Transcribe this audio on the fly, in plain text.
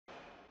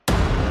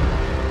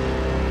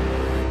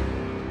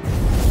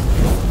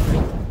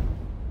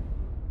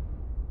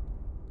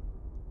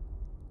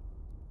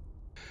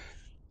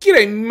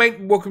G'day, mate.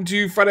 Welcome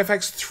to Friday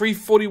Facts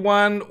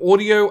 341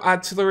 Audio,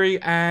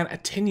 Artillery, and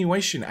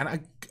Attenuation.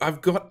 And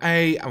I've got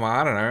I don't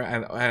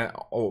know, an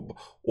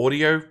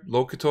audio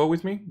locator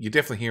with me. You're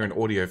definitely here in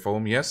audio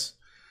form, yes?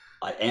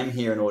 I am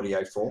here in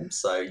audio form,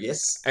 so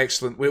yes,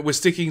 Excellent. We're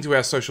sticking to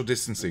our social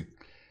distancing.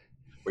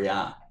 we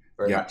are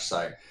very Yeah. much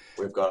so.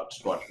 We've got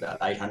what about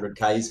 800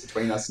 k's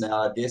between us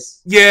now, I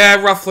guess. Yeah,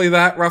 roughly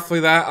that,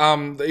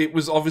 it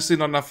was obviously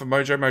not enough for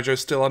Mojo. Mojo's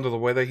still under the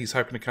weather. He's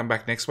hoping to come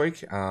back next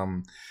week.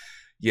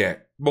 Yeah,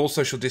 more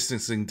social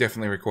distancing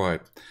definitely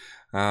required.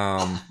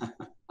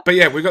 But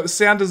yeah, we've got the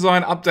sound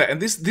design update, and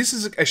this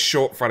is a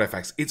short Friday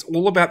Facts. It's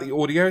all about the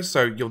audio,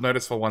 so you'll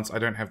notice for once I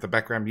don't have the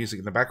background music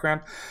in the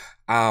background.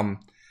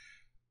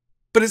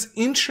 But it's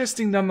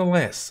interesting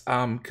nonetheless,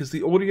 because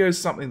the audio is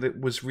something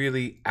that was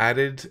really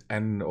added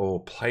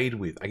or played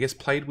with. I guess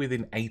played with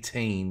in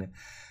 18,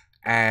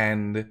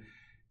 and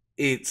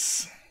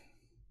it's,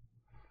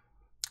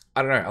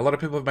 I don't know, a lot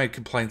of people have made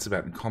complaints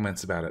about it and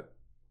comments about it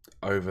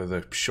over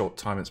the short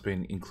time it's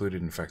been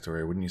included in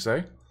Factorio, wouldn't you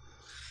say?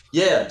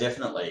 Yeah,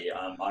 definitely.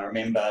 I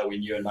remember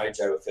when you and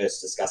Mojo were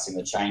first discussing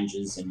the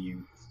changes, and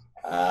you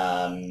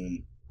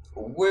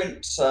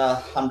weren't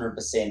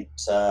 100%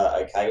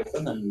 okay with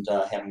them. And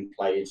having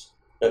played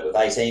a bit with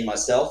 18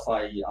 myself,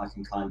 I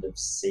can kind of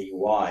see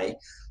why.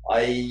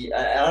 I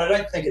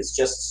don't think it's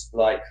just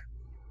like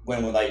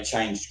when they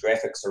changed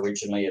graphics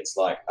originally, it's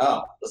like,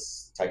 oh,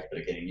 this take a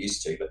bit of getting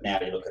used to. But now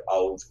you look at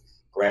old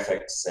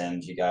graphics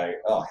and you go,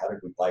 oh, how did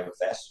we play with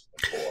that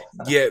before?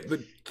 Yeah,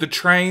 the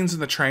trains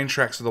and the train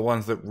tracks are the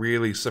ones that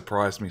really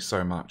surprised me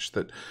so much.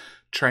 That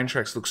train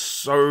tracks look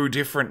so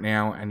different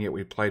now, and yet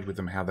we played with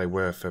them how they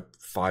were for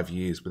 5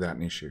 years without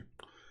an issue.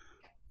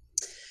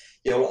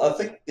 Yeah, well, I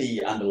think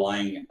the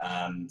underlying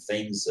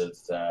themes of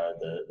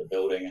the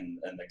building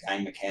and the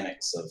game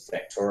mechanics of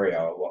Factorio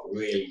are what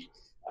really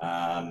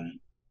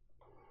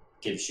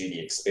gives you the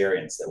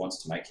experience that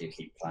wants to make you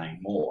keep playing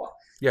more.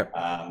 Yeah.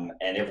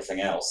 And everything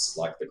else,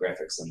 like the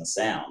graphics and the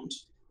sound,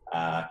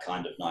 are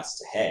kind of nice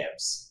to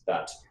haves.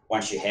 But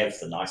once you have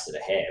the nicer to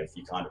have,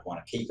 you kind of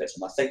want to keep it.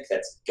 And I think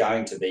that's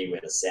going to be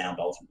where the sound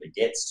ultimately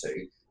gets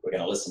to. We're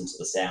going to listen to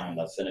the sound when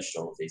they've finished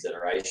all of these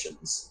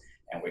iterations,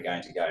 and we're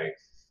going to go,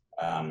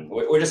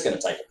 we're just going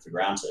to take it for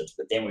granted.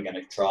 But then we're going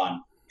to try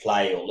and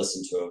play or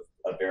listen to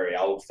a very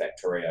old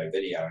Factorio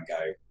video and go,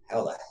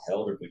 how the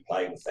hell did we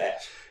play with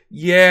that?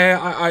 Yeah,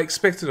 I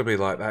expect it'll be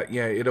like that.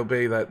 Yeah, it'll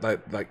be that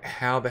like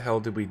how the hell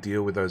did we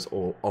deal with those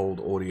old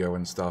audio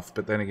and stuff?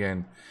 But then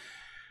again,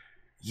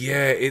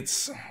 yeah,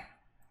 it's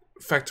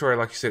Factorio,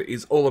 like you said,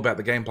 is all about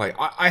the gameplay.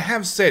 I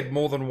have said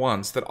more than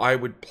once that I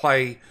would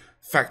play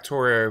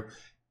Factorio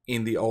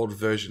in the old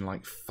version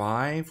like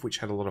 5, which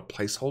had a lot of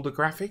placeholder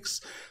graphics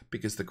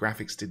because the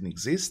graphics didn't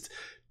exist,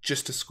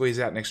 just to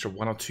squeeze out an extra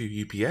 1 or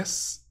 2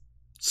 UPS.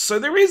 So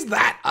there is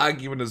that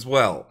argument as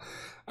well.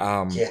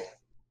 Yeah.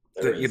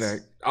 You know,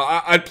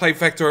 I'd play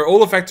Factorio,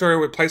 all the Factorio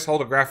with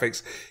placeholder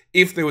graphics,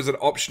 if there was an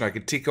option I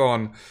could tick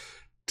on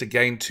to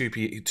gain 2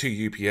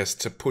 UPS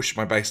to push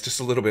my base just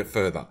a little bit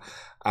further.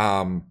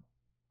 But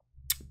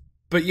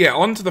yeah,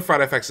 on to the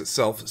Friday Facts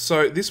itself.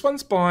 So this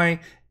one's by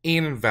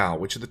Ian and Val,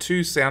 which are the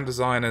 2 sound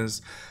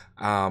designers,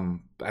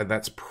 and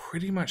that's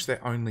pretty much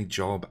their only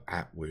job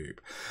at Woob.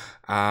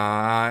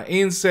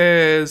 Ian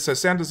says, so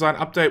sound design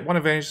update, one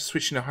advantage of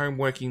switching to home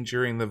working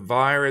during the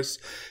virus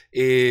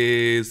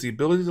is the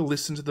ability to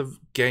listen to the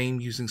game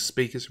using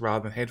speakers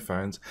rather than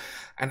headphones,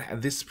 and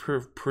this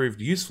proved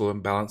useful in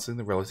balancing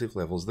the relative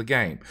levels of the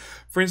game.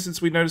 For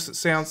instance, we noticed that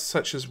sounds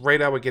such as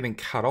radar were getting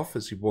cut off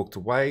as you walked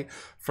away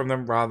from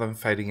them rather than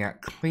fading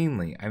out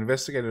cleanly. I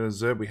investigated and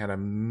observed we had a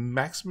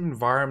maximum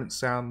environment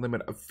sound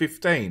limit of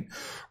 15.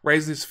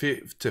 Raised this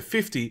to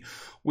 50,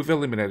 we've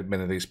eliminated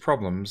many of these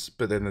problems,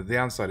 but then the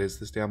downside is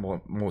there's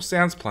now more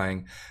sounds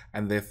playing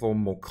and therefore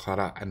more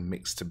clutter and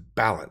mix to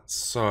balance.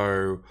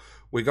 So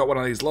we got one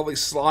of these lovely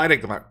slider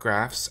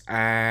graphs,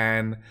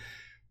 and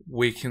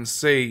we can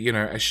see, you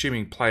know,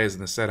 assuming players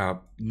in the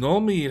setup,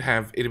 normally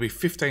it'd be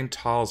 15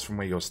 tiles from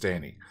where you're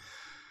standing,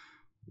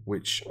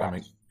 which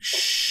I'm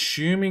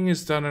assuming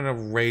is done in a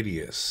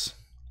radius,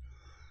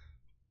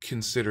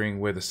 considering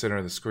where the center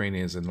of the screen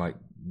is, and like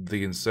the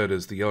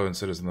yellow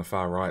inserters on the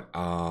far right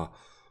are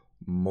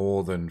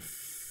more than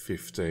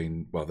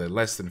 15, well, they're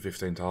less than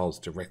 15 tiles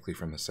directly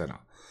from the center.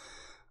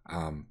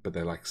 But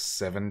they're like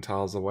 7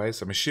 tiles away,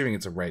 so I'm assuming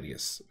it's a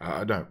radius.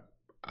 No,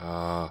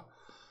 not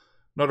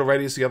a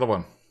radius, the other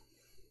one.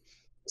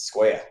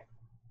 Square,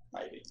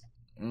 maybe.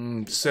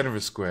 Center of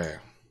a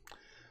square.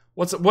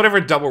 Whatever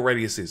a double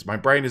radius is. My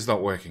brain is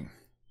not working.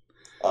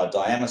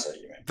 Diameter,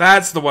 you mean?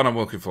 That's the one I'm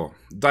looking for.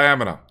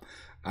 Diameter.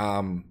 So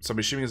I'm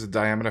assuming it's a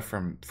diameter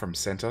from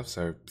center,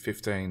 so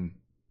 15.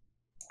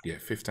 Yeah,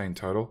 15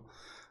 total.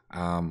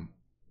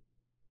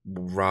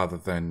 Rather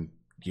than,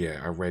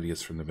 yeah, a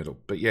radius from the middle.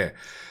 But yeah,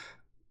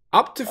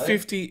 up to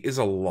 50 is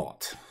a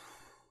lot.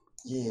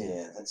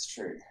 Yeah, that's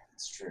true.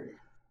 That's true.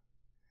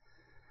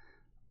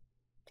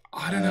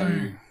 I don't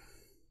know.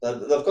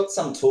 They've got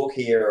some talk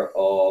here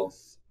of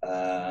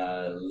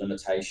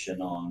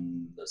limitation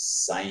on the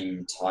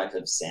same type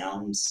of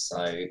sounds.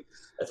 So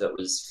if it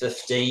was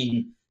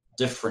 15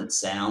 different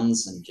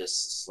sounds and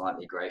just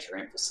slightly greater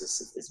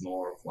emphasis if there's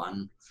more of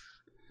one,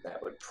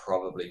 that would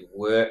probably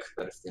work.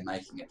 But if they're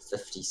making it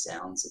 50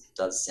 sounds, it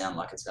does sound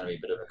like it's going to be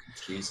a bit of a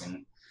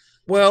confusing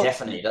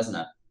cacophony, doesn't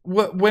it?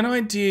 When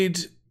I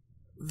did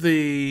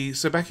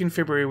so back in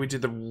February we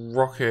did the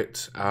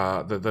rocket,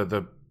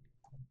 the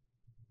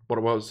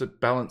what was it?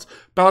 Balance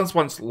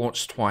once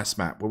launched twice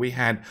map, where we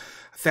had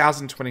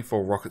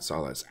 1,024 rocket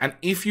solos. And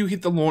if you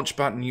hit the launch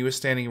button, you were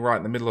standing right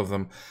in the middle of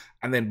them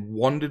and then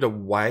wandered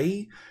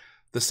away,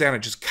 the sound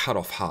had just cut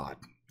off hard.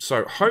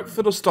 So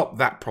hopefully it'll stop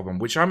that problem,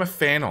 which I'm a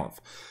fan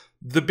of.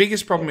 The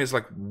biggest problem is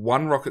like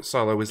one rocket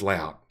solo is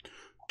loud.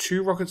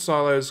 Two rocket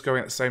solos going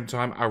at the same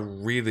time are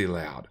really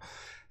loud.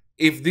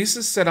 If this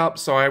is set up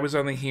so I was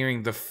only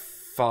hearing the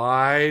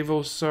 5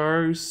 or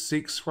so,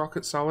 6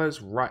 rocket solos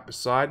right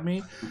beside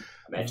me.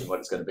 Imagine what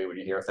it's going to be when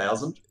you hear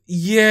 1,000.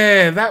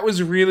 Yeah, that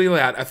was really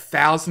loud.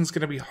 1,000's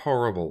going to be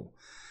horrible.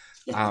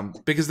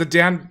 Because the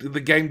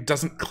game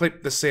doesn't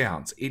clip the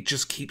sounds. It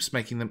just keeps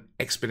making them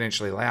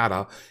exponentially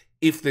louder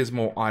if there's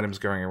more items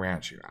going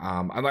around you.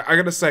 And I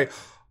got to say,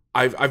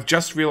 I've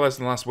just realized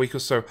in the last week or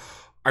so,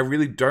 I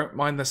really don't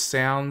mind the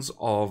sounds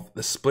of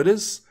the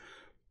splitters.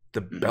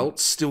 The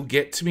belts still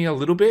get to me a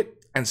little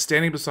bit, and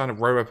standing beside a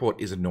Roboport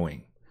is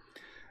annoying.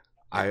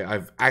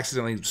 I've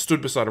accidentally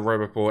stood beside a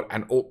Roboport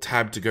and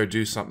Alt-Tab to go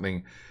do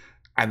something,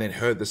 and then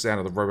heard the sound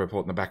of the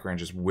Roboport in the background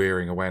just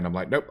wearing away, and I'm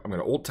like, nope, I'm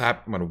going to Alt-Tab,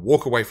 I'm going to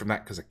walk away from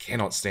that because I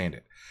cannot stand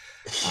it.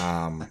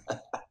 I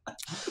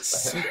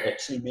haven't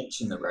actually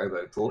mentioned the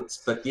Roboports,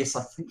 but yes,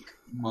 I think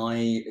my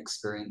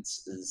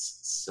experience is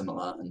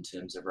similar in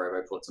terms of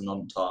Roboports. I'm not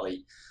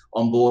entirely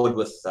on board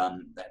with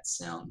that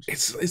sound.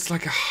 It's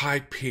like a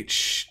high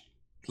pitch,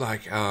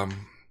 like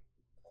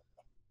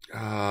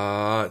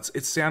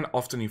it's sound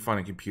often you find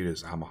in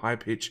computers, high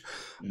pitch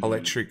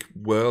electric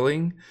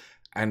whirling,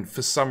 and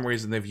for some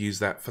reason they've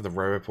used that for the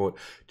Roboport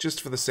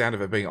just for the sound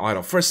of it being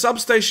idle. For a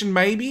substation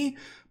maybe,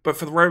 but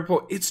for the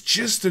Roboport it's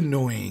just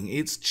annoying.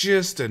 It's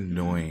just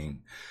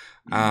annoying.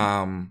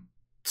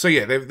 So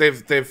yeah,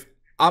 they've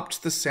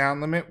upped the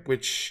sound limit,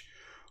 which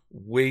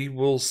we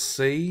will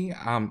see.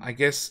 I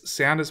guess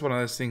sound is one of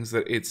those things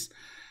that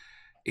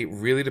it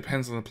really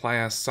depends on the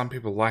player. Some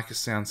people like a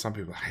sound, some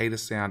people hate a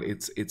sound.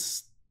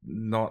 It's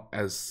not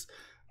as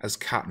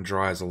cut and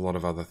dry as a lot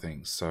of other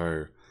things.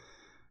 So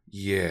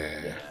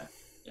yeah,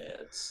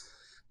 it's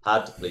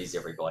hard to please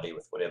everybody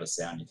with whatever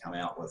sound you come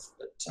out with,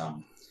 but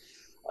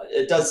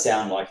it does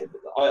sound like it.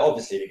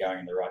 Obviously they're going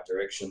in the right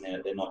direction.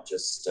 They're not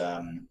just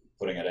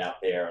putting it out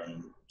there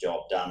and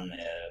job done.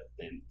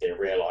 They're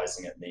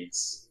realizing it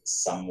needs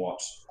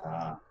somewhat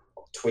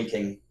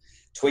tweaking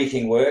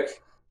work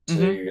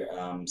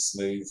to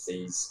smooth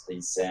these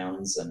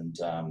sounds, and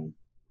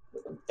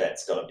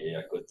that's got to be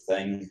a good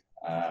thing.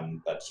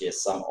 But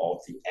yes, some of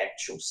the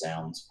actual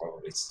sounds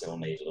probably still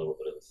need a little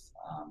bit of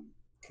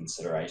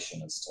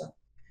consideration as to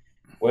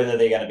whether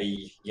they're going to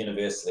be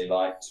universally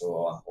liked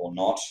or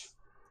not.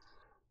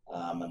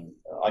 And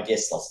I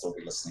guess they'll still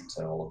be listening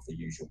to all of the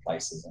usual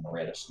places and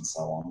Reddit and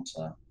so on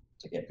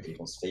to get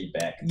people's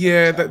feedback.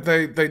 Yeah,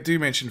 they do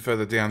mention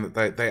further down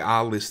that they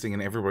are listening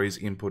and everybody's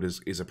input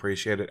is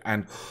appreciated.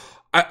 And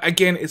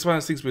again, it's one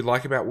of those things we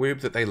like about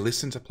Woob, that they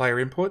listen to player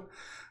input.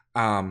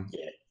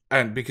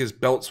 And because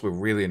belts were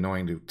really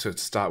annoying to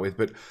start with,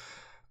 but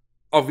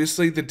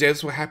obviously the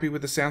devs were happy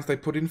with the sounds they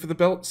put in for the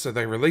belt, so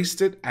they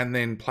released it, and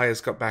then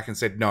players got back and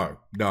said, no.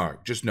 But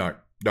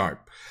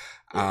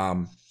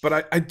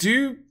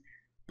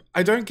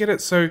I don't get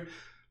it. So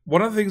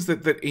one of the things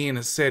that Ian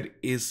has said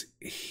is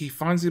he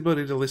finds the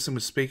ability to listen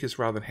with speakers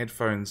rather than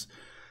headphones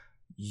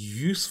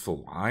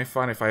useful. I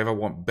find if I ever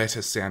want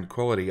better sound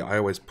quality, I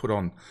always put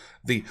on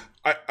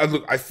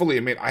I fully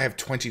admit I have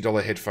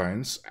 $20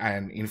 headphones,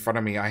 and in front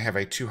of me I have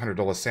a $200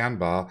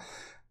 soundbar,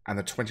 and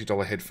the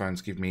 $20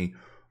 headphones give me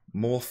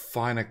more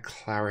finer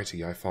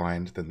clarity, I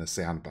find, than the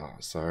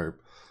soundbar. So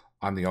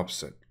I'm the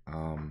opposite.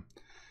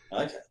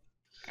 Okay.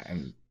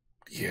 And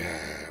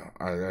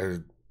yeah,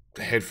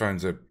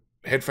 headphones are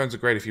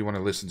great if you want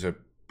to listen to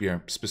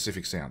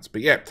specific sounds.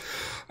 But yeah,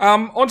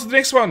 on to the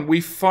next one.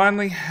 We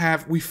finally,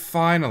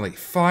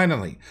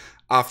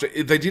 after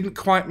they didn't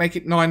quite make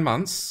it 9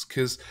 months,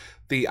 because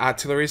the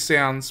artillery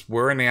sounds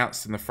were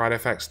announced in the Friday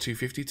Facts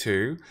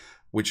 252,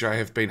 which I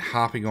have been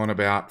harping on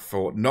about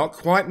for not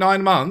quite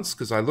 9 months,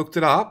 because I looked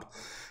it up,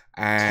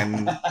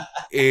 and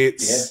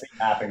it's you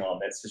have been harping on,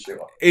 that's for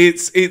sure.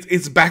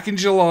 It's back in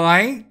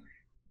July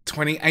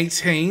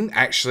 2018.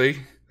 Actually,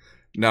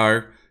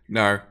 no.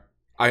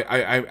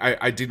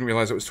 I didn't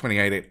realize it was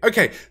 2018.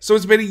 Okay, so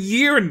it's been a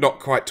year and not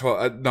quite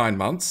 9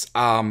 months.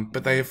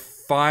 But they have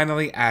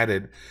finally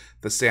added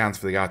the sounds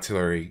for the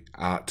artillery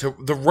to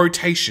the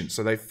rotation.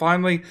 So they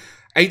finally,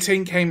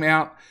 18 came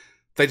out.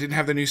 They didn't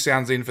have the new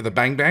sounds in for the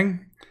bang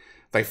bang.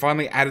 They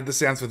finally added the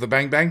sounds for the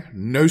bang bang.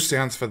 No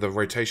sounds for the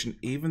rotation,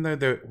 even though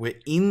they were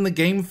in the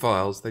game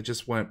files. They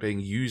just weren't being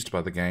used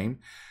by the game.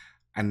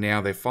 And now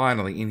they're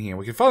finally in here.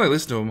 We can finally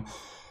listen to them.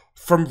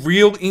 from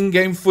real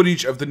in-game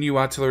footage of the new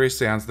artillery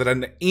sounds that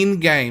are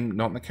in-game,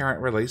 not in the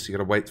current release. You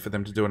got to wait for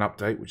them to do an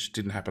update, which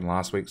didn't happen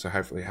last week, so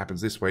hopefully it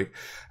happens this week.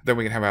 Then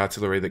we can have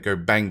artillery that go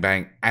bang,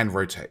 bang, and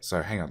rotate.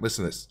 So hang on,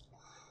 listen to this.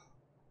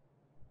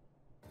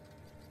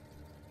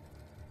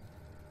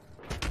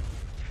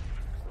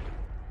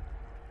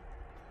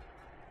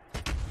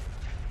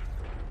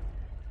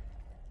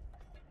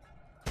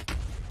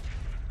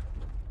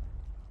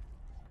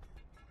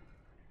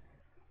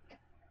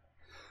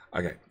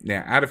 Okay,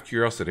 now out of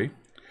curiosity,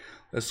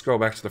 let's scroll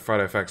back to the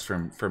Friday facts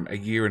from a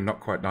year and not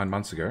quite 9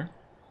 months ago.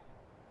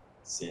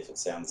 See if it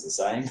sounds the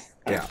same.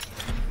 Yeah.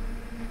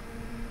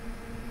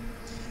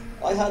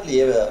 I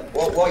hardly ever,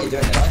 while you're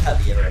doing it, I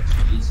hardly ever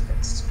actually use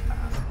fixed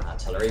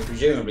artillery.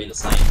 Presumably the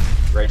same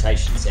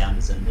rotation sound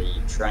as in the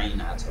train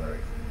artillery.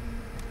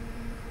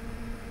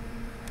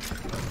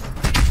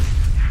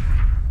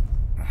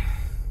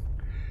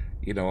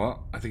 You know what?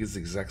 I think it's the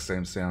exact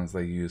same sounds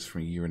they used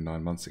from a year and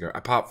 9 months ago.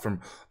 Apart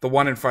from the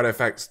one in Friday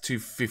Facts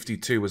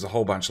 252 was a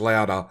whole bunch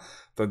louder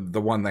than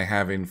the one they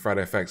have in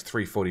Friday Facts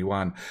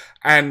 341.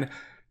 And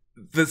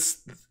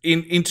this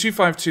in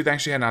 252 they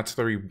actually had an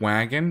artillery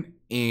wagon.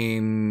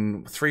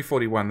 In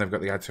 341 they've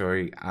got the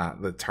artillery,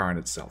 the turret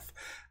itself,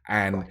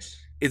 and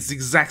it's the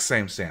exact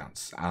same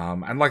sounds.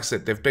 And like I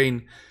said, they've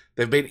been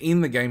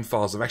in the game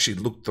files. I've actually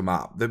looked them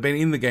up. They've been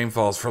in the game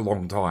files for a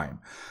long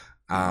time.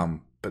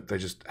 But they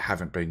just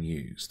haven't been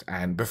used.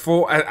 And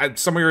before,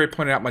 somebody already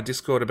pointed out in my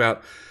Discord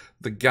about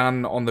the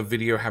gun on the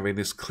video having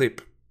this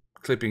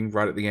clipping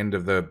right at the end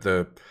of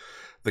the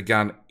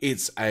gun.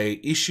 It's a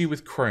issue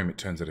with Chrome, it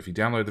turns out. If you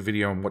download the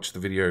video and watch the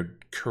video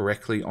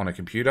correctly on a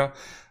computer,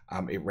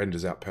 it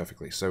renders out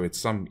perfectly. So it's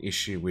some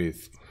issue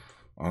with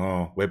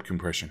web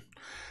compression.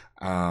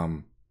 But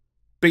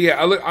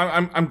yeah, look,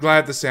 I'm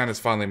glad the sound has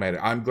finally made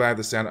it. I'm glad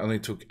the sound only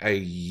took a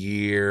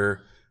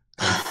year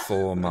and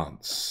 4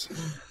 months.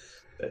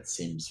 That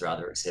seems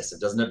rather excessive,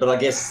 doesn't it? But I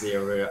guess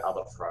there were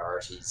other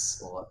priorities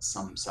or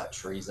some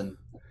such reason.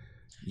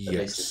 Yes. At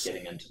least it's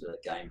getting into the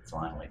game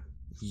finally.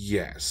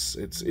 Yes,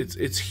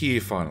 it's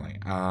here finally.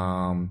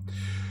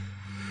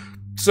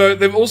 So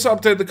they've also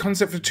updated the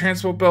concept for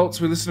transport belts.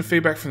 We listened to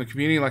feedback from the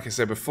community, like I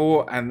said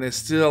before, and they're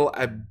still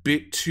a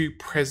bit too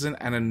present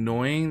and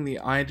annoying. The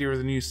idea of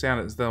the new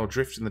sound is they'll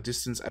drift in the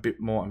distance a bit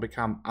more and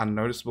become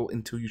unnoticeable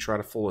until you try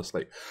to fall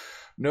asleep.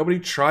 Nobody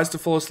tries to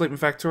fall asleep in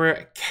Factorio.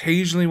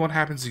 Occasionally what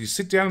happens is you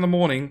sit down in the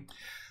morning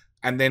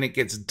and then it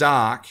gets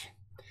dark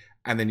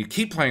and then you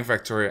keep playing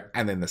Factorio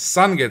and then the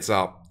sun gets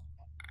up.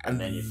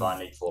 And then you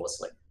finally fall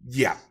asleep.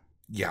 Yeah.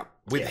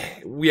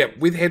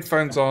 With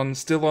headphones on,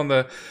 still on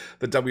the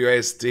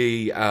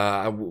WASD,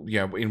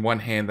 in one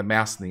hand, the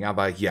mouse in the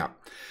other. Yeah.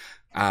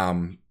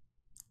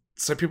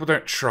 So people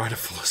don't try to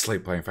fall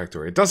asleep playing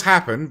Factorio. It does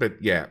happen,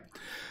 but yeah.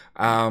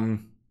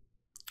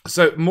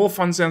 So more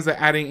fun sounds they're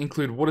adding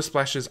include water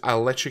splashes,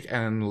 electric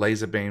and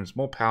laser beams,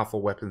 more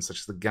powerful weapons such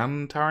as the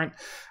gun turret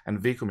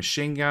and vehicle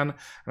machine gun,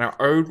 and our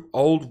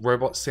old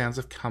robot sounds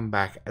have come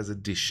back as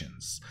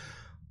additions.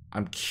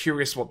 I'm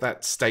curious what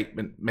that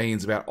statement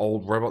means about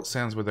old robot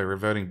sounds, whether they're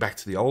reverting back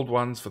to the old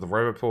ones for the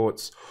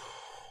roboports,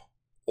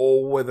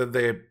 or whether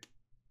they're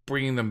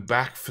bringing them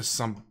back for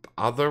some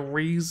other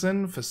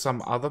reason, for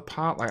some other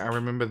part. Like I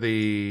remember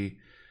the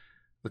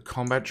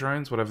combat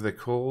drones, whatever they're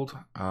called.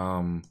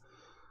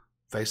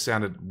 They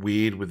sounded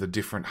weird with the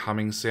different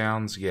humming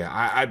sounds. Yeah,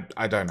 I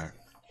don't know.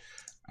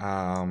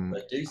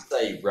 They do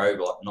say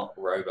robot, not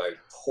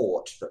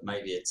robo-port, but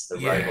maybe it's the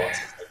robots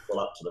as they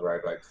pull up to the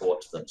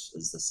robo-port that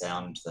is the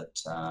sound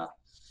that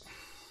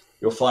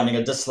you're finding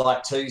a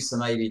dislike to. So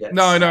maybe that's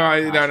no.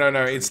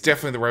 It's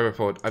definitely the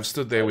roboport. I've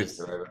stood there with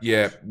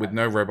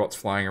no robots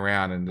flying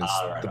around, and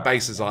the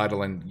base is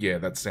idle, and yeah,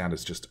 that sound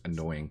is just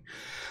annoying.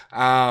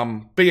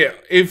 But yeah,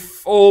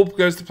 if all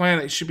goes to plan,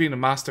 it should be in a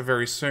master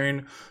very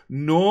soon.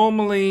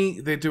 Normally,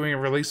 they're doing a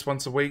release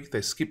once a week.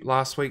 They skipped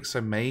last week,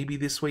 so maybe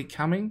this week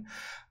coming.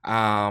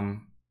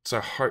 So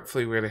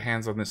hopefully we get our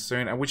hands on this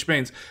soon, and which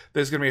means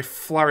there's going to be a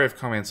flurry of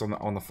comments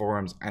on the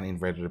forums and in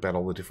Reddit about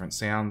all the different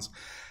sounds.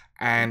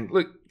 And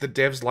look, the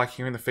devs like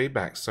hearing the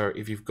feedback. So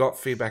if you've got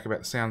feedback about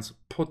the sounds,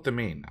 put them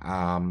in.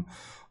 I'm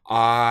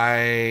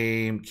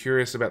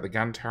curious about the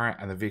gun turret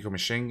and the vehicle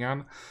machine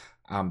gun.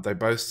 They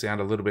both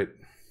sound a little bit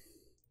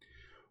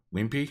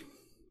wimpy.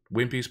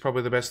 Wimpy is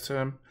probably the best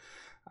term.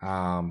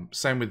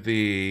 Same with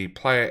the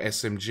player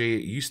SMG.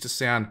 It used to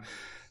sound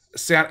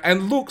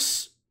and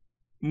looks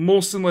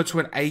more similar to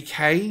an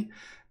AK,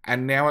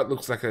 and now it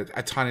looks like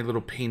a tiny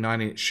little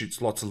P90. It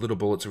shoots lots of little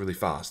bullets really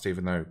fast,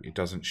 even though it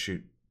doesn't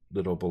shoot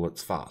little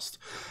bullets fast.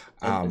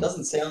 It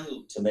doesn't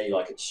sound to me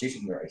like it's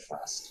shooting very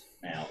fast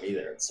now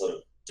either. It's sort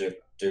of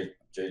do.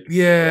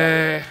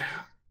 Yeah,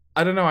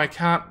 I don't know. I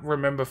can't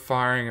remember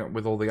firing it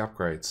with all the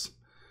upgrades.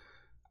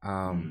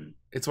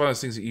 It's one of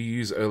those things that you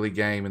use early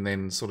game, and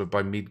then sort of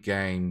by mid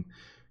game,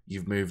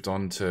 you've moved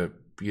on to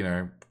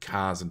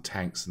cars and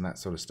tanks and that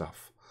sort of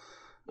stuff.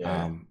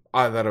 Yeah.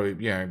 Either that or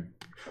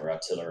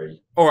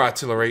or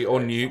artillery,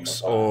 or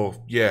nukes, or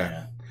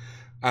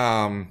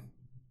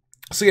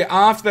So yeah,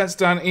 after that's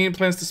done, Ian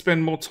plans to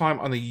spend more time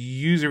on the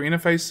user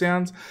interface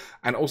sounds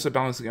and also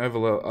balancing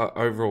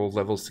overall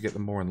levels to get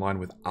them more in line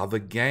with other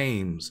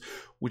games,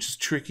 which is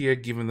trickier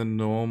given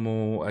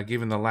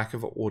given the lack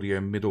of audio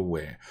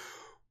middleware.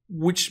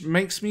 Which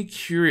makes me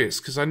curious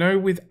because I know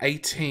with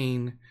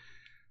 18,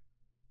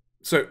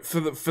 so for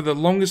the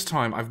longest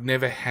time, I've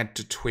never had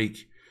to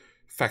tweak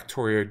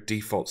Factorio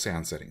default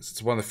sound settings.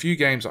 It's one of the few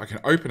games I can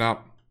open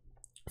up,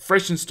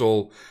 fresh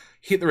install,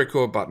 hit the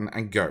record button,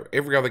 and go.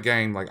 Every other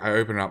game, like I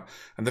open it up,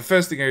 and the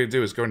first thing I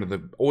do is go into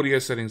the audio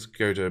settings,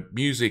 go to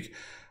music,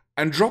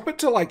 and drop it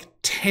to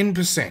like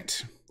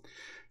 10%.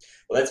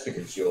 Well, that's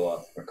because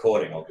you're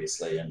recording,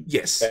 obviously, and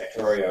Yes.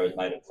 Factorio has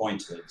made a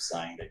point of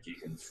saying that you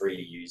can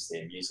freely use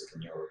their music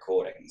in your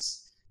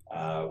recordings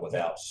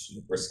without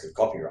risk of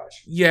copyright.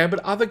 Yeah, but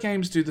other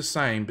games do the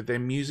same, but their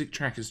music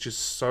track is just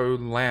so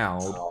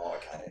loud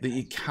Okay. that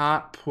you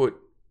can't put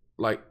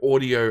like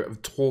audio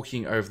of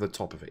talking over the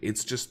top of it.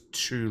 It's just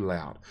too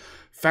loud.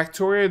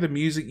 Factorio, the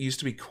music used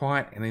to be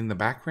quiet and in the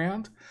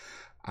background.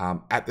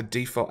 At the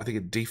default, I think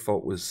the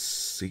default was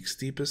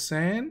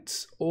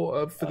 60%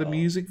 or for the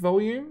music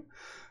volume.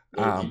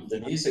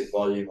 The music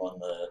volume on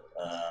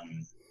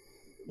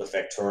the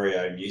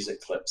Factorio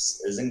music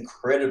clips is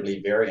incredibly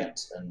variant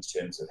in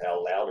terms of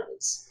how loud it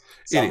is.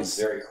 Some is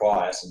very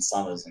quiet and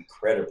some is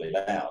incredibly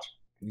loud.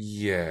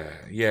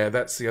 Yeah,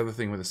 that's the other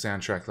thing with the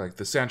soundtrack. Like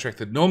the soundtrack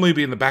that normally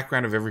be in the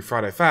background of every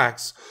Friday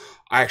Facts,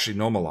 I actually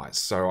normalize.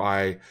 So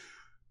I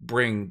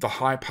bring the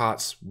high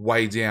parts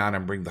way down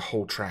and bring the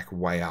whole track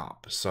way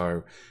up.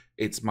 So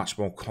it's much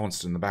more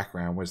constant in the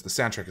background, whereas the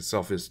soundtrack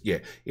itself is,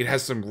 it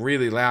has some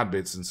really loud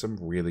bits and some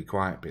really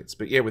quiet bits.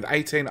 But yeah, with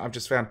 18, I've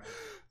just found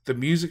the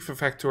music for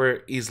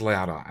Factorio is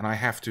louder, and I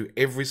have to,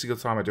 every single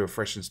time I do a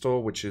fresh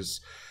install, which is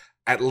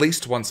at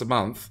least once a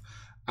month,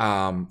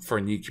 for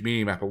a new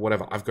community map or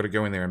whatever, I've got to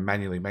go in there and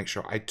manually make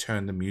sure I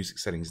turn the music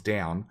settings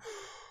down.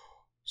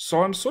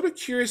 So I'm sort of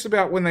curious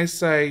about when they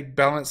say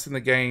balance in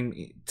the game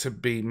to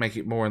make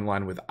it more in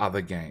line with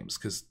other games,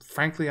 because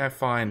frankly, I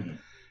find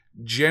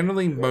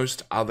generally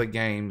most other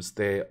games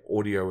the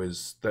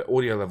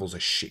audio levels are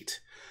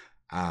shit.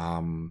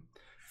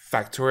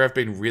 Factorio I've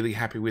been really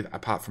happy with,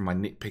 apart from my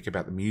nitpick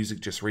about the music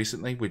just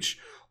recently, which,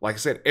 like I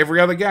said, every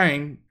other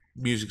game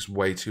music's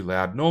way too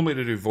loud. Normally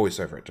to do voice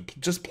over it, to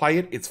just play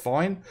it, it's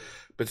fine,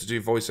 but to do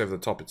voice over the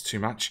top, it's too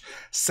much.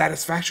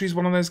 Satisfactory is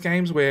one of those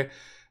games where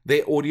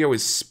their audio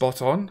is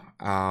spot on.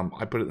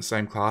 I put it in the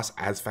same class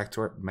as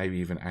Factorio, maybe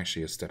even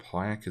actually a step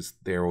higher, because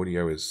their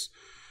audio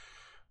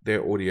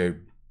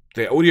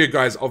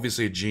guy is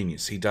obviously a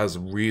genius. He does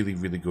really,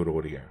 really good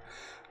audio.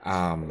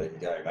 Well, there you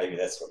go. Maybe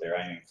that's what they're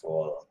aiming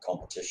for,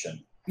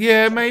 competition.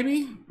 Yeah,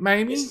 maybe.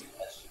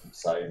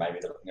 So maybe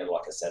they're looking at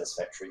like a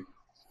Satisfactory.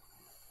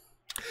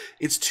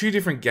 It's two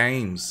different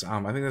games.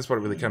 I think that's what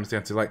it really comes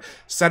down to. Like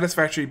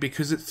Satisfactory,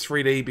 because it's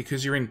 3D,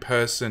 because you're in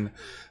person,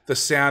 the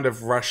sound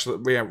of rustling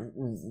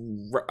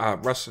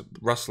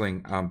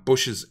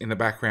bushes in the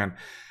background,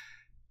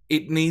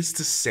 it needs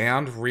to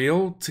sound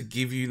real to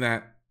give you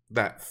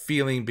that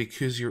feeling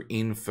because you're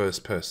in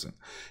first person.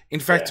 In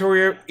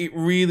Factorio, it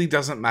really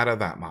doesn't matter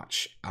that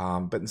much.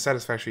 But in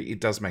Satisfactory, it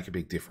does make a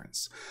big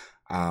difference.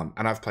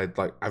 And I've played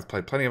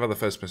plenty of other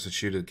first-person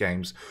shooter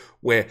games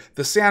where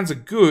the sounds are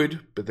good,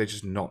 but they're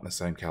just not in the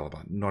same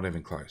caliber, not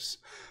even close.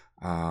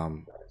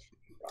 Well,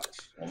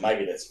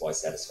 maybe that's why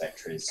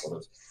Satisfactory is sort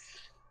of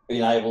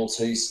been able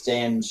to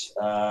stand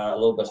a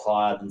little bit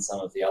higher than some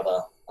of the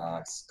other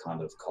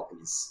kind of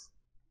copies.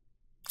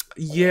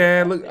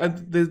 Yeah, look,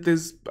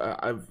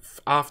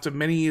 after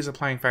many years of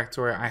playing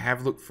Factorio, I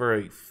have looked for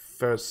a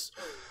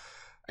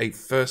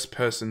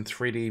first-person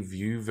 3D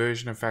view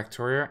version of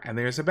Factorio, and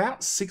there's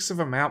about 6 of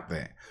them out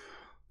there.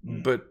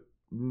 But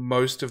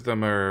most of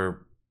them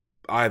are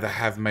either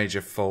have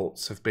major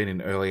faults, have been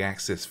in early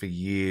access for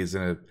years,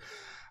 and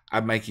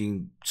are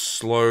making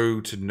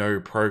slow to no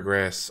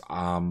progress,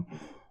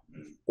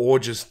 or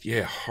just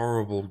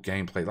horrible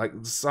gameplay, like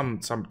some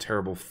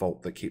terrible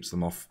fault that keeps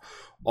them off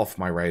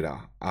my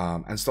radar,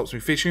 and stops me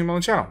featuring them on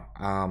the channel.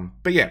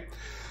 But yeah.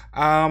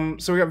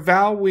 So we got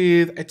Val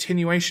with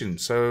Attenuation.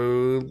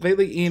 So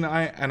lately Ian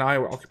and I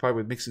were occupied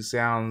with mixing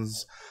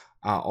sounds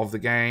of the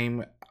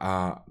game.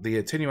 The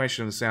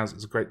attenuation of the sounds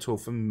is a great tool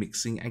for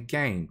mixing a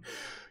game.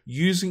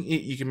 Using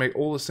it, you can make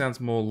all the sounds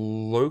more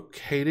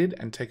located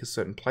and take a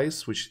certain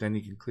place, which then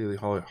you can clearly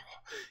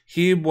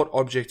hear what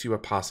object you are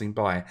passing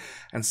by,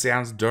 and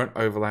sounds don't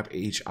overlap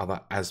each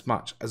other as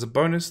much. As a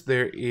bonus,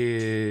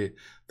 that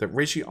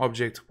reaching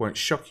object won't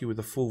shock you with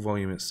the full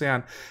volume of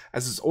sound,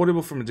 as it's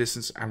audible from a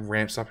distance and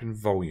ramps up in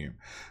volume.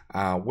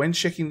 When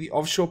checking the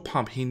offshore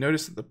pump, he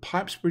noticed that the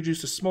pipes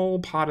produced a small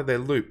part of their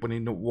loop when he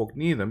walked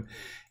near them,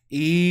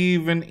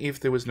 even if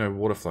there was no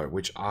water flow,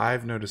 which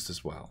I've noticed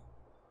as well.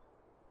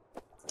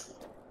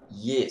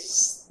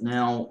 Yes.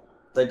 Now,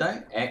 they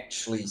don't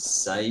actually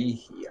say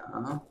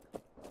here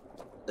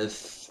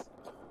if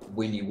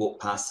when you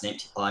walk past an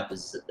empty pipe,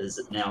 is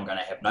it now going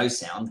to have no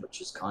sound, which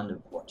is kind of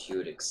what you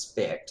would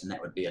expect, and that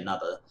would be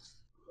another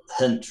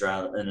hint,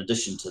 in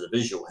addition to the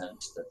visual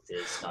hint, that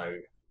there's no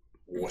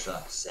water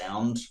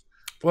sound.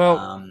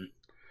 Well,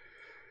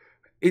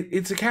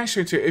 it's a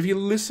catch-22. If you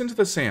listen to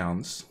the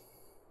sounds,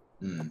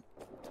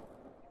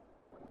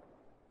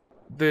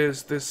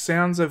 there's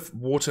sounds of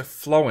water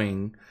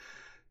flowing,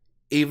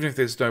 even if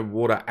there's no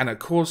water. And of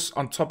course,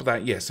 on top of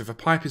that, yes, if a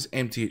pipe is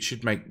empty, it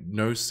should make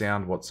no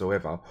sound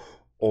whatsoever,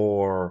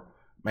 or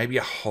maybe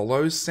a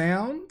hollow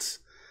sound,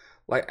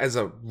 like as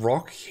a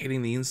rock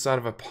hitting the inside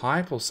of a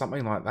pipe or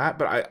something like that.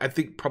 But I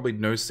think probably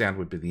no sound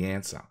would be the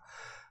answer.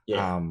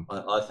 Yeah,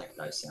 I think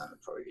no sound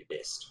would probably be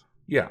best.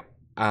 Yeah.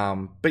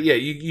 But yeah,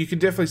 you can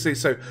definitely see.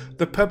 So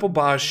the purple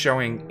bars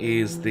showing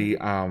is the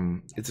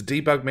it's a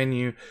debug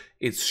menu.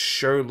 It's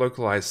show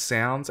localized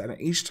sounds, and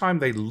each time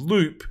they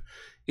loop,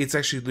 it's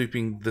actually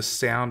looping the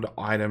sound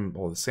item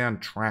or the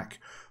sound track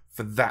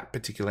for that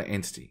particular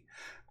entity.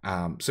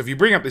 So if you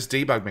bring up this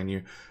debug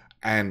menu,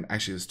 and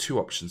actually there's two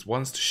options.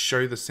 One's to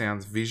show the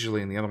sounds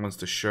visually, and the other one's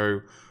to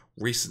show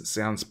recent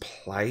sounds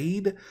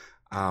played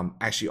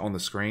actually on the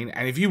screen.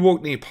 And if you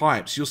walk near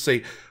pipes, you'll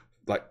see,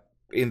 like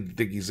in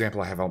the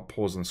example I have on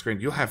pause on the screen,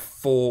 you'll have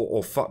five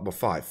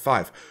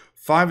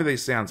of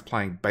these sounds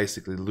playing,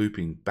 basically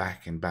looping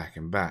back and back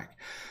and back.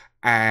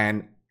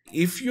 And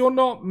if you're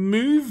not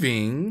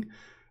moving,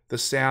 the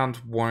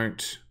sound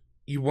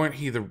you won't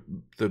hear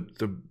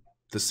the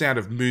sound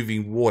of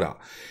moving water.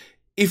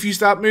 If you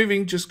start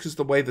moving, just because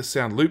the way the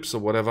sound loops or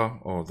whatever,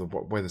 or the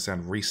way the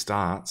sound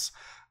restarts,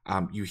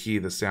 you hear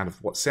the sound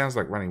of what sounds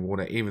like running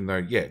water, even though,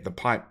 yeah, the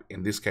pipe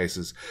in this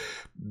case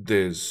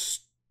there's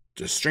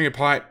a string of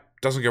pipe,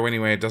 doesn't go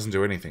anywhere, doesn't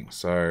do anything.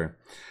 So,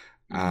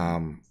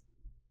 yeah,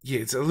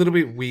 it's a little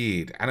bit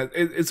weird. And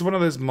it's one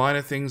of those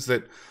minor things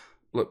that,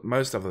 look,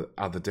 most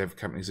other dev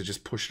companies are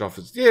just push it off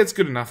as, yeah, it's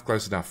good enough,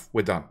 close enough,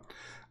 we're done.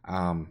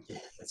 Yeah,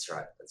 that's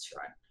right.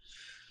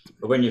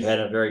 But when you've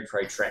had a very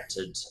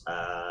protracted,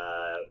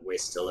 we're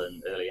still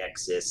in early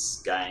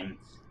access game,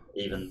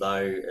 even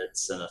though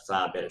it's in a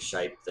far better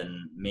shape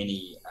than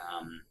many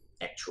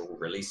actual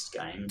released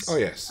games. Oh,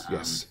 yes,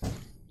 yes.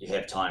 You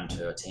have time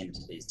to attend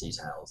to these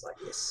details, I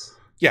guess.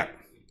 Yeah.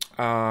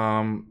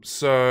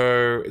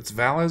 So it's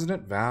Val, isn't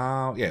it?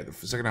 Val, yeah, the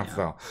second half of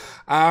Val.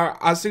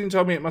 Our student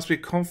told me it must be a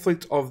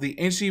conflict of the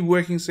entity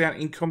working sound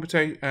in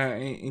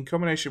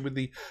combination with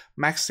the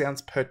max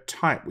sounds per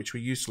type, which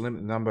we use to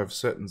limit the number of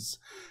certain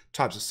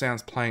types of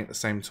sounds playing at the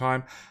same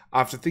time.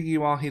 After thinking a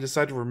while, he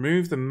decided to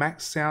remove the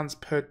max sounds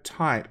per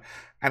type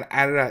and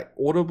added an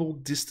audible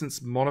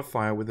distance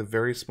modifier with a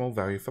very small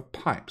value for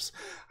pipes.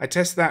 I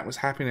tested that and was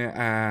happy,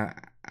 and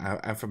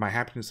for my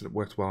happiness that it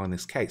worked well in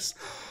this case.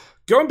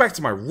 Going back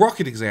to my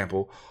rocket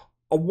example,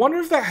 I wonder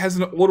if that has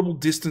an audible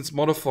distance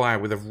modifier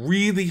with a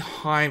really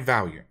high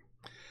value.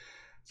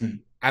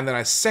 And then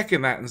I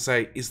second that and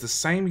say, is the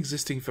same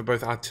existing for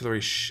both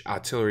artillery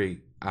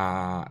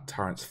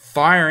turrets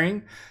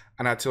firing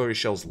and artillery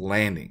shells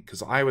landing?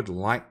 Because I would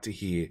like to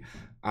hear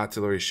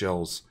artillery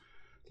shells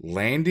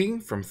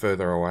landing from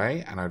further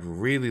away, and I'd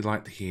really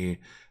like to hear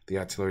the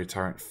artillery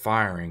turret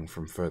firing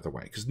from further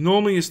away. Because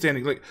normally you're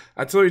standing, like,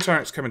 artillery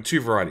turrets come in two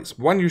varieties.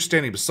 One, you're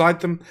standing beside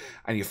them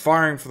and you're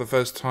firing for the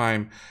first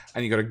time,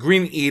 and you've got a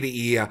grin ear to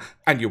ear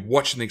and you're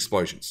watching the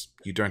explosions.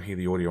 You don't hear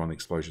the audio on the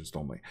explosions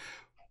normally,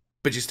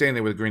 but you're standing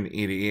there with a grin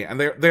ear to ear, and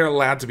they're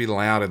allowed to be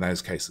loud in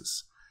those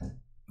cases.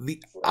 The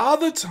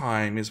other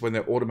time is when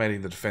they're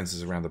automating the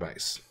defenses around the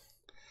base.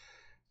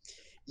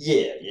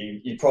 Yeah,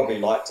 you'd probably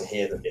like to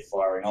hear that they're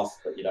firing off,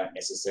 but you don't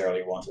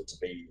necessarily want it to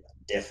be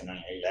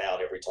definitely loud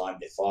every time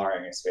they're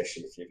firing,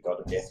 especially if you've got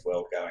a death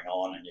world going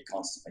on and you're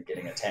constantly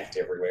getting attacked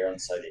everywhere,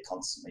 and so they're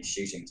constantly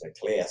shooting to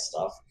clear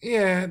stuff.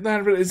 Yeah,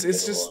 no, but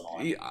it's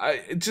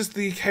just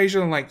the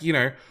occasional, like, you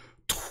know,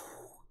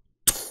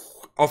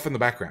 off in the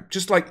background.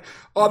 Just like,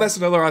 oh, that's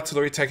another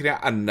artillery taking out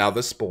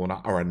another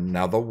spawner or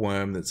another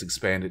worm that's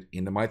expanded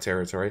into my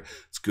territory.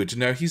 It's good to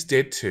know he's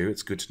dead too.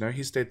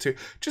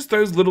 Just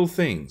those little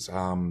things.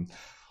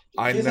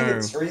 I think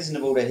it's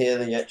reasonable to hear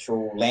the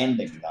actual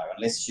landing, though,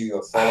 unless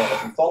you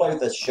follow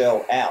the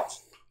shell out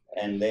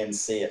and then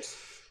see it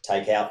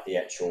take out the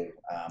actual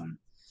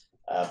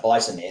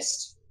biter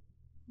nest,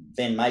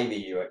 then maybe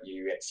you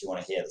actually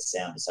want to hear the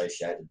sound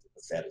associated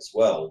with that as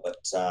well. But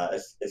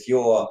if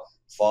you're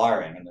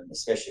firing, and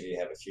especially if you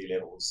have a few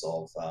levels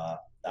of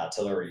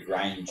artillery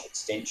range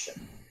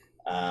extension,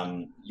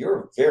 you're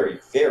a very,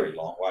 very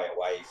long way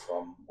away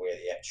from where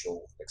the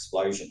actual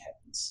explosion happens.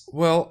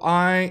 Well,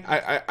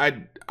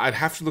 I'd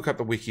have to look up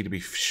the wiki to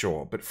be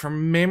sure, but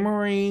from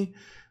memory,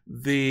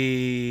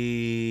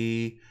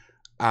 the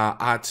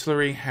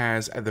artillery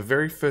has, at the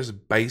very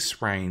first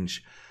base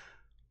range,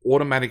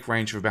 automatic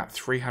range of about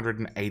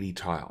 380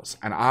 tiles,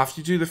 and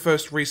after you do the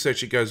first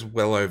research, it goes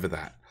well over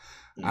that.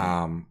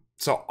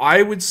 So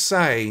I would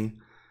say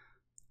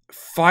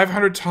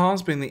 500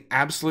 tiles being the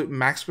absolute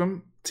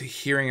maximum to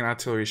hearing an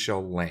artillery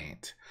shell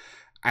land.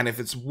 And if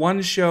it's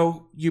one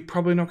shell, you're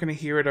probably not going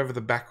to hear it over the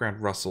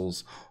background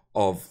rustles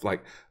of,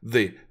 like,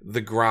 the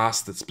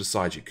grass that's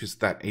beside you, because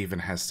that even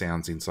has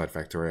sounds inside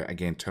Factorio.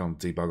 Again, turn on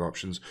debug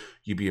options.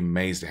 You'd be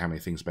amazed at how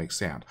many things make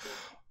sound.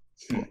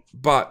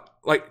 But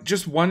like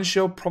just one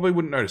shell probably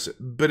wouldn't notice it.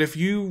 But if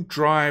you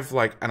drive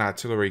like an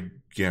artillery,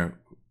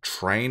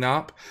 train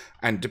up,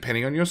 and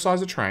depending on your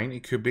size of train,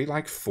 it could be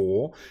like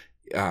 4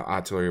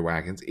 artillery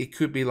wagons. It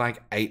could be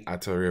like 8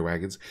 artillery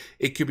wagons.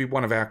 It could be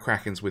one of our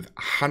Krakens with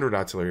 100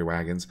 artillery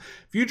wagons.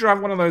 If you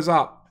drive one of those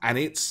up and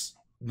it's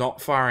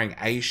not firing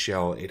a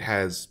shell, it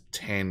has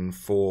 10,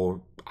 4,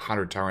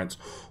 100 turrets,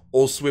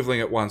 all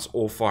swiveling at once,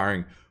 all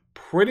firing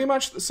pretty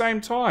much at the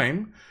same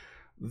time,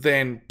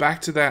 then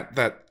back to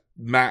that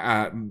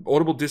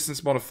audible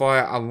distance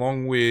modifier,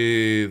 along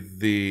with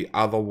the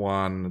other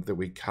one that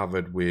we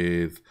covered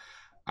with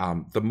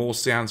the more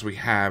sounds we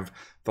have,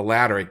 the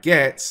louder it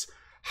gets.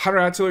 100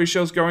 artillery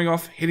shells going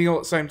off, hitting all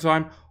at the same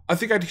time. I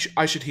think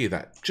I should hear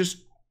that. Just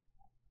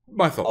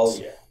my thoughts.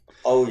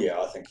 Oh yeah,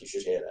 I think you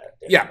should hear that.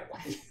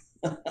 Definitely.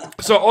 Yeah.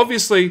 So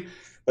obviously,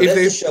 but if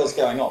that's the shells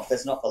going off,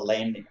 that's not the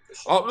landing of the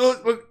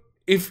shells. Look,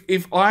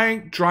 if I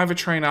drive a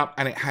train up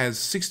and it has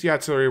 60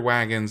 artillery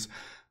wagons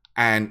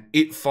and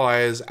it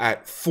fires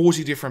at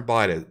 40 different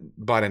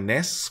biter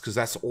nests, because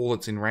that's all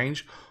it's in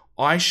range,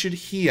 I should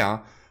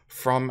hear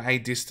from a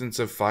distance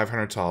of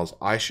 500 tiles.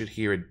 I should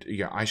hear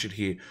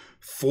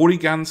 40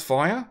 guns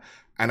fire,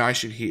 and I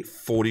should hear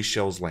 40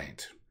 shells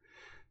land.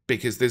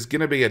 Because there's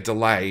going to be a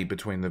delay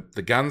between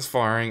the guns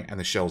firing and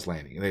the shells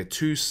landing. They're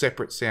 2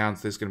 separate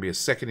sounds. There's going to be a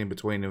second in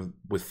between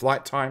with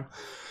flight time.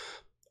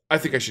 I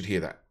think I should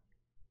hear that.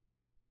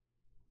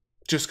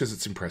 Just because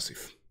it's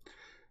impressive.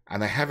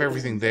 And they have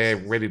everything there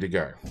ready to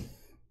go.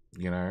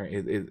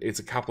 It's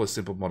a couple of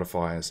simple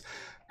modifiers.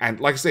 And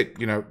like I said,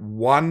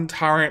 one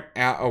turret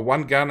out or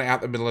one gun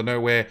out the middle of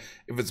nowhere,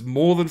 if it's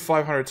more than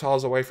 500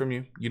 tiles away from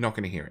you, you're not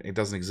going to hear it. It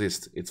doesn't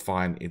exist. It's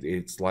fine.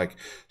 It's like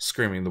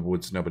screaming in the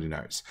woods. Nobody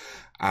knows.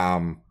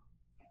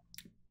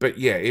 But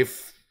yeah,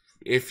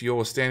 if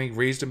you're standing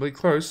reasonably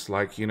close,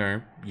 like,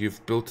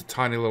 you've built a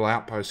tiny little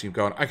outpost, you've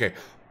gone, okay,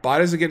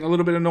 biters are getting a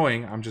little bit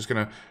annoying. I'm just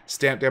going to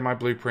stamp down my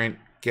blueprint,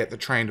 get the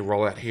train to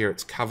roll out here.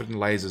 It's covered in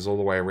lasers all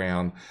the way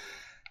around,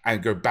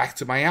 and go back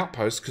to my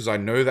outpost because I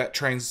know that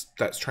train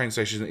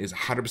station is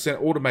 100%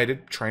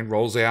 automated. Train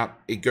rolls out,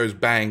 it goes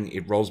bang,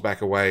 it rolls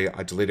back away.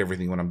 I delete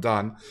everything when I'm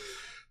done.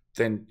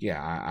 Then,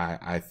 yeah,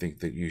 I think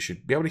that you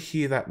should be able to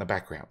hear that in the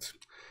background.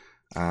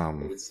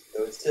 It would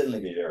certainly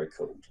be very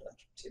cool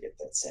to get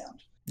that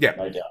sound. Yeah.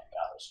 No doubt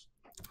about it.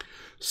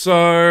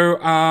 So,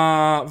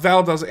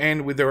 Val does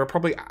end with, there are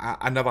probably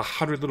another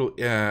 100 little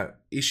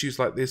issues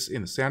like this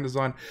in the sound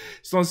design.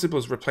 It's not as simple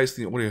as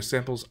replacing the audio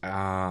samples.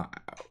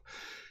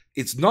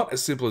 It's not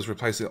as simple as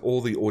replacing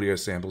all the audio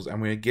samples, and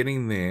we're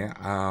getting there.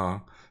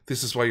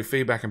 This is why your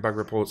feedback and bug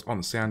reports on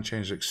the sound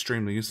change are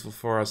extremely useful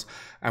for us,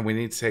 and we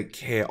need to take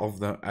care of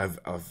them,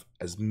 of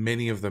as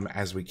many of them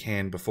as we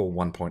can before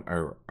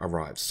 1.0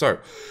 arrives. So,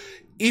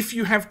 if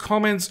you have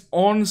comments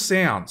on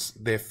sounds,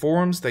 their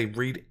forums, they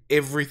read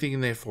everything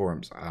in their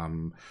forums.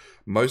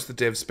 Most of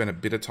the devs spend a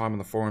bit of time on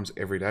the forums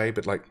every day,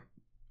 but like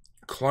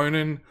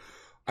Clonin,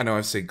 I know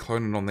I've seen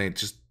Clonin on there,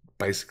 just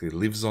basically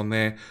lives on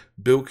there.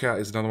 Bilka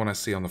is another one I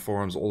see on the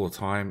forums all the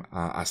time.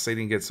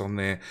 Arcadian gets on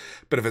there.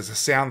 But if it's a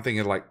sound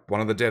thing, like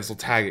one of the devs will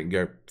tag it and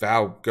go,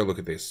 Val, go look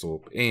at this,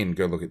 or Ian,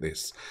 go look at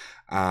this.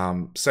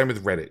 Same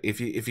with Reddit. If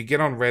you get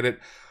on Reddit,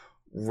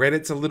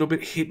 Reddit's a little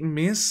bit hit and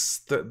miss.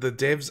 The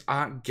devs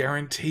aren't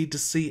guaranteed to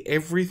see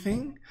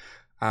everything.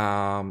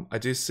 I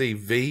do see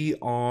V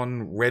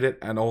on Reddit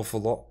an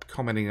awful lot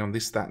commenting on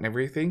this, that, and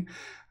everything.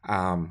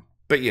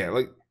 But yeah,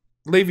 like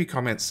leave your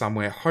comments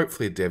somewhere.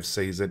 Hopefully a dev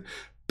sees it.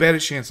 Better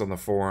chance on the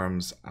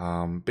forums.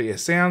 But yeah,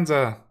 sounds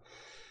are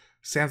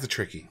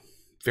tricky.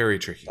 Very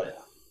tricky.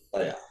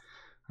 They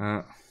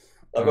are.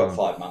 I've got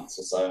 5 months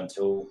or so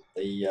until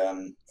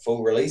the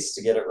full release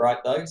to get it right,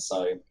 though.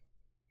 So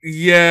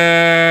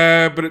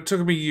yeah, but it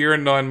took me a year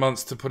and 9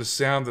 months to put a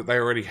sound that they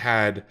already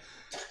had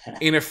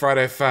in a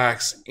Friday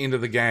fax into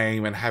the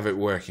game and have it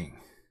working.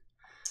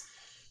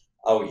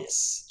 Oh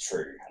yes,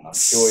 true. And I'm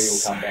sure you'll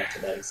come back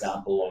to that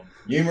example on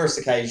numerous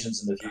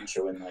occasions in the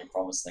future when they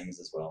promise things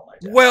as well.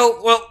 No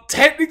doubt. Well,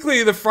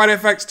 technically the Friday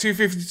Fax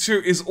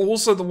 252 is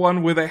also the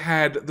one where they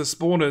had the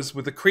spawners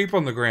with the creep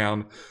on the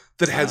ground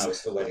that has we're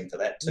still waiting for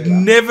that too,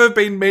 never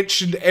been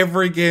mentioned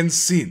ever again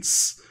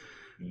since.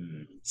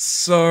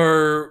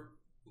 So,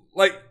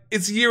 like,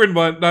 it's a year and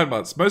 9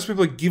 months. Most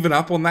people have given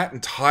up on that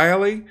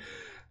entirely.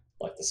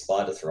 Like the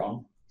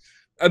Spider-Thron?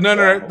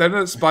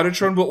 No,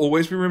 Spider-Tron will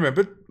always be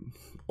remembered.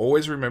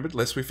 Always remembered,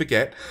 lest we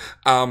forget.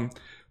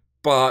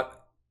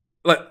 But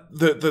like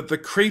the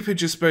creep had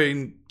just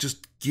been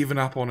given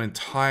up on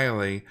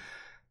entirely,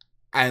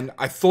 and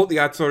I thought the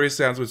artillery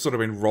sounds would sort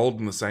of been rolled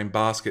in the same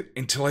basket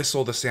until I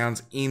saw the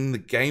sounds in the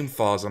game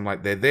files. I'm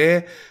like, they're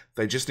there.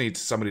 They just need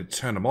somebody to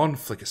turn them on,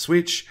 flick a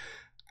switch,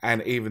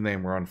 and even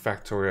then we're on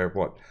Factorio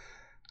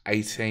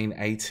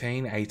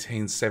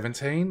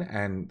 1817,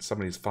 and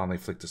somebody's finally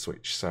flicked a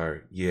switch. So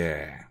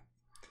yeah.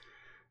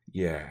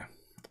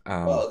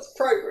 Well, it's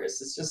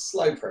progress. It's just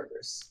slow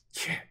progress.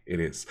 Yeah, it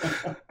is.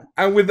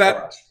 And with that,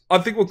 right. I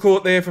think we'll call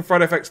it there for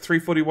Friday Facts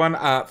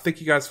 341. Thank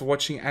you guys for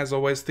watching. As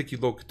always, thank you,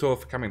 Lord Couture,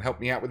 for coming and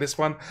helping me out with this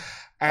one.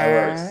 No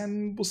worries.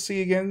 and we'll see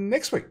you again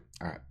next week.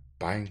 All right,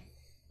 bye.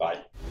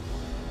 Bye.